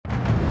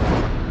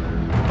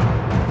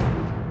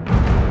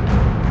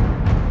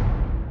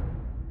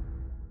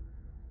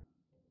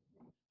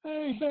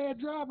Hey, bad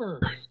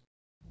driver.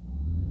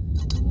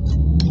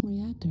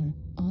 Reactor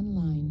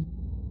online.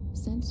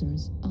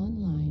 Sensors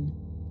online.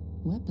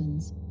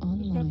 Weapons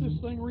online. Just got this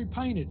thing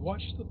repainted.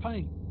 Watch the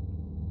paint.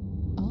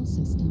 All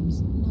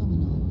systems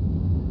nominal.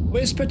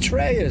 Where's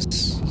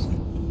Petraeus?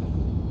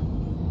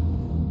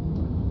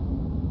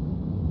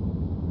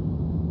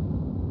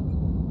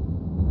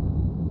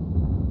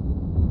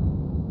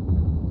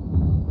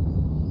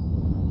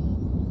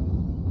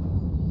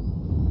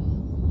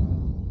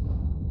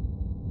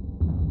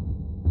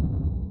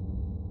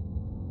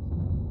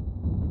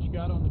 What you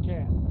got on the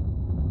cat?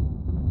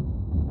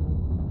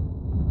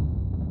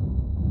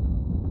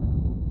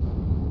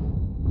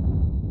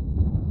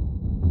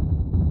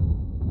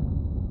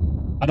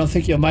 I don't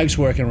think your mic's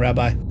working,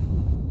 Rabbi.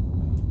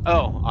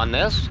 Oh, on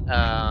this,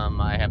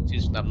 I have 2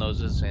 snub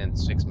noses and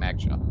 6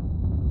 mag shot.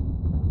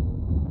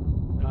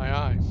 Aye,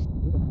 aye.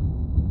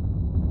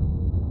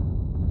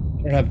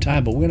 I don't have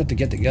time, but we're gonna have to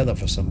get together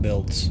for some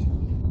builds.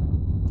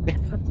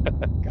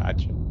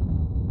 Gotcha.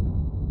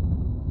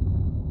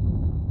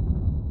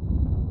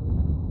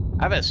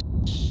 I have a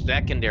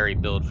secondary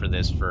build for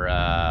this for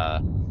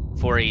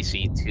 4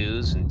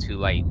 AC2s and 2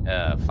 light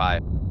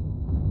 5.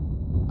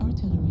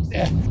 Artillery.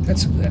 Yeah,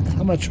 that's. I'm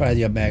gonna try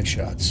your mag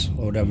shots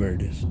or whatever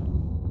it is.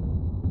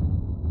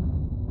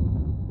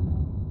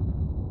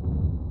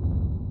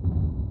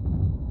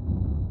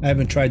 I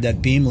haven't tried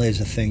that beam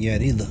laser thing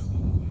yet either.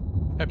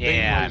 That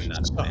Yeah, beam I'm laser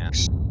not a fan.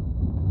 sucks.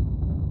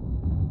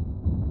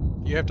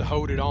 You have to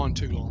hold it on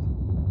too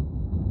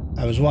long.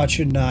 I was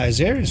watching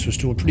Azerius was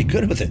doing pretty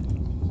good with it.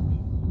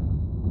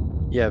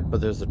 Yeah,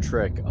 but there's a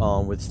trick.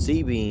 With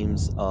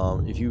C-beams,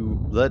 if you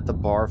let the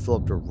bar fill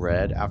up to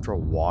red, after a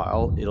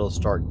while, it'll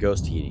start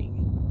ghost heating.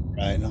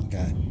 Right,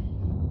 okay.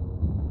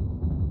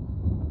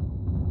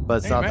 But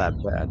it's Hey, not man.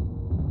 that bad.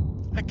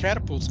 That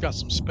catapult's got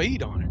some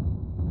speed on it.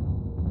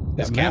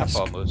 This That mask.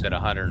 catapult moves at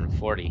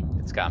 140.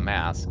 It's got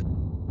mask.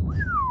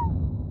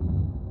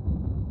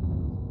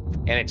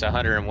 And it's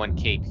 101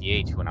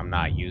 kph when I'm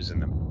not using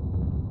them.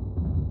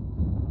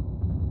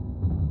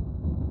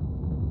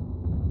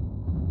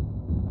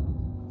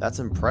 That's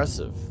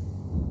impressive.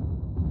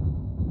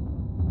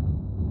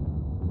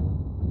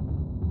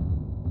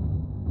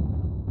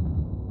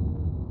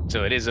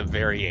 So it is a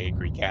very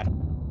angry catapult.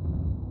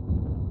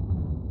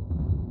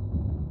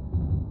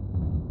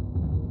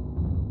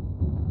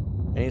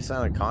 Any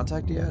sign of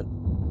contact yet?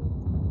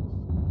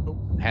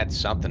 Had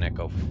something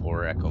Echo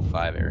 4, Echo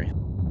 5 area.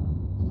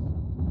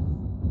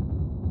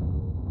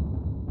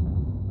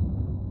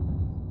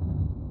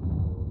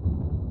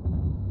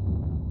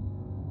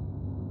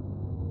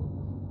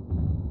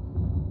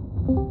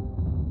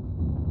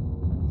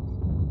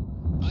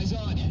 Eyes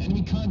on,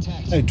 enemy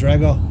contact. Hey,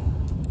 Drago.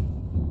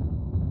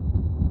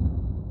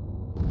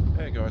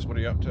 Hey guys, what are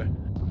you up to?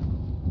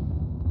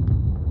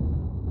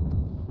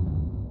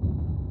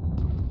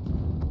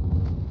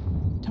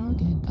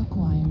 Target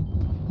acquired.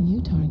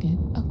 New target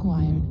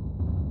acquired.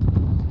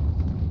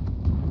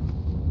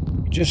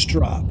 Just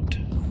dropped.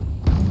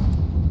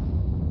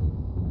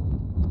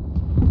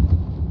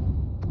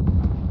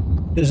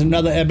 There's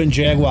another Ebon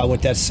Jaguar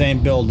with that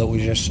same build that we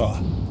just saw.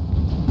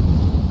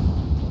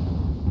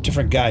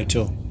 Different guy,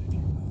 too.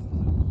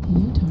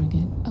 New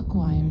target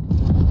acquired.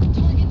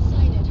 Target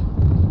sighted.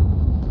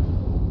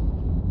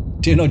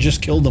 Dino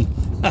just killed him.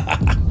 Oh,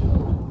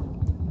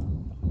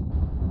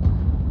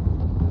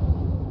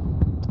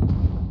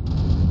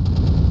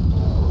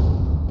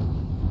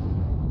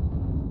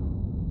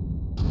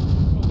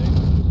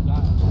 Dana just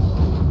died.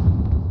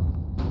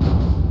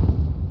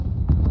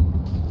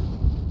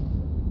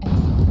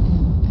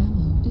 XM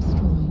ammo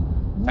destroyed.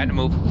 Time to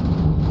move.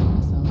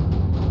 Missile.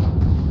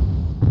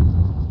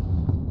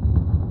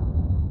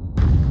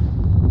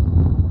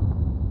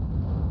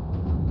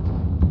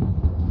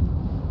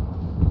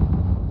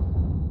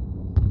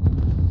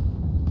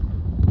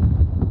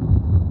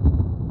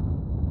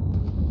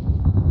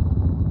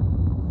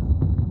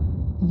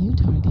 New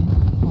target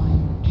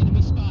acquired.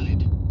 Enemy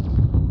spotted.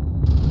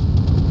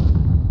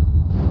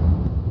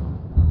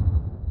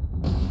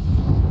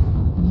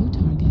 New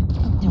target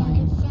acquired.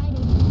 Target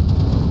sighted.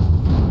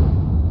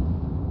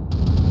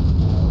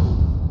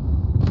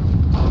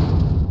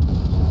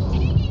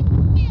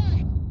 Taking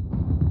fire.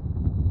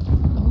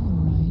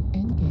 Override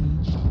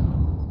engaged.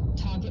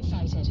 Target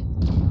sighted.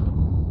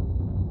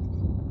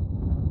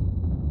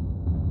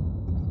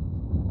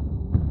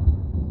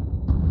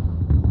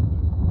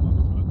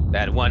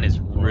 That one is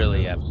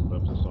really up.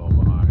 Stuff us all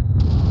behind.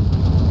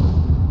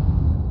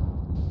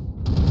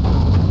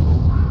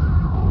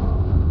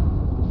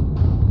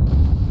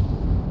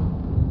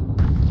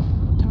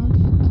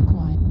 Target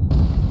acquired.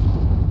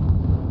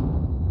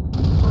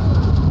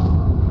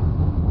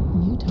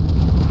 New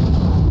target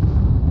acquired.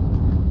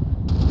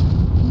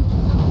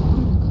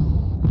 Critical.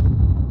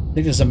 I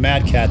think there's a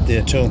Mad Cat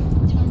there, too.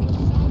 Target sighted.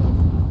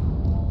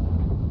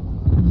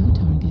 New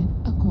target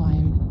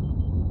acquired.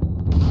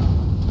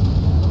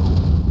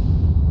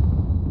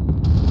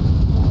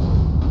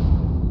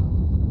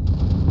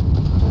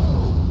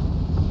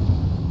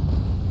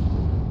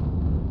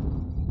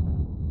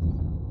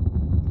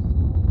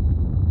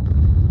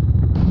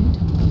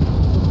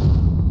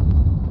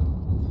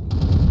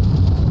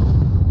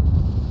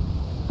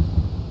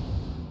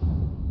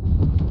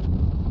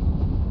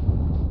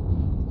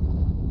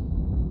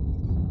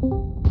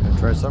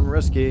 Try something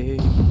risky.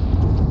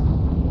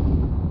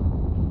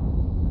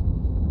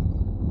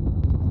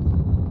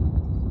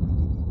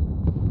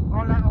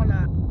 Hola,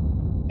 hola.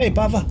 Hey,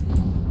 Bava.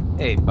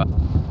 Hey, but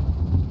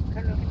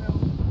Hello, hello.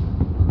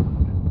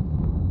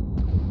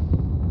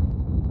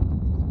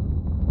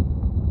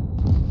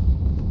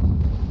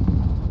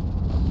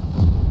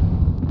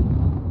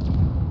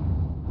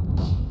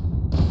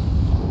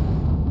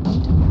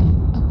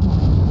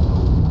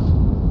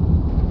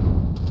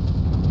 New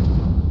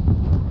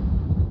target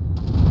acquired.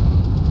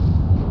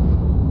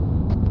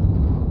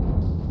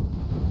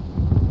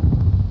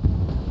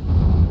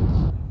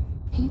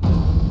 Heat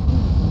target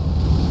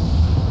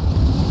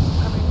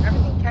I mean,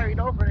 everything carried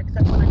over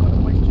except when I go to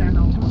voice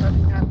channel.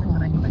 Nothing happens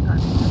when I click on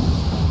it.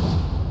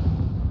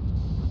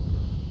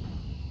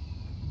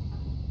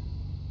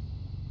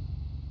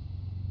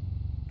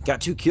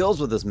 Got 2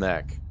 kills with this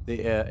mech.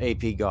 The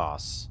AP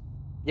Goss.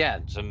 yeah,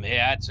 it's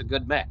a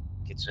good mech.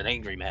 It's an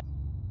angry mech.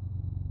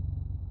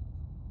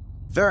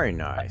 Very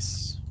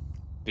nice.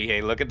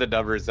 BA, look at the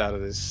numbers out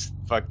of this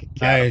fucking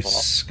catapult.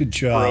 Nice. Good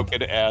job.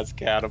 Broken ass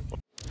catapult.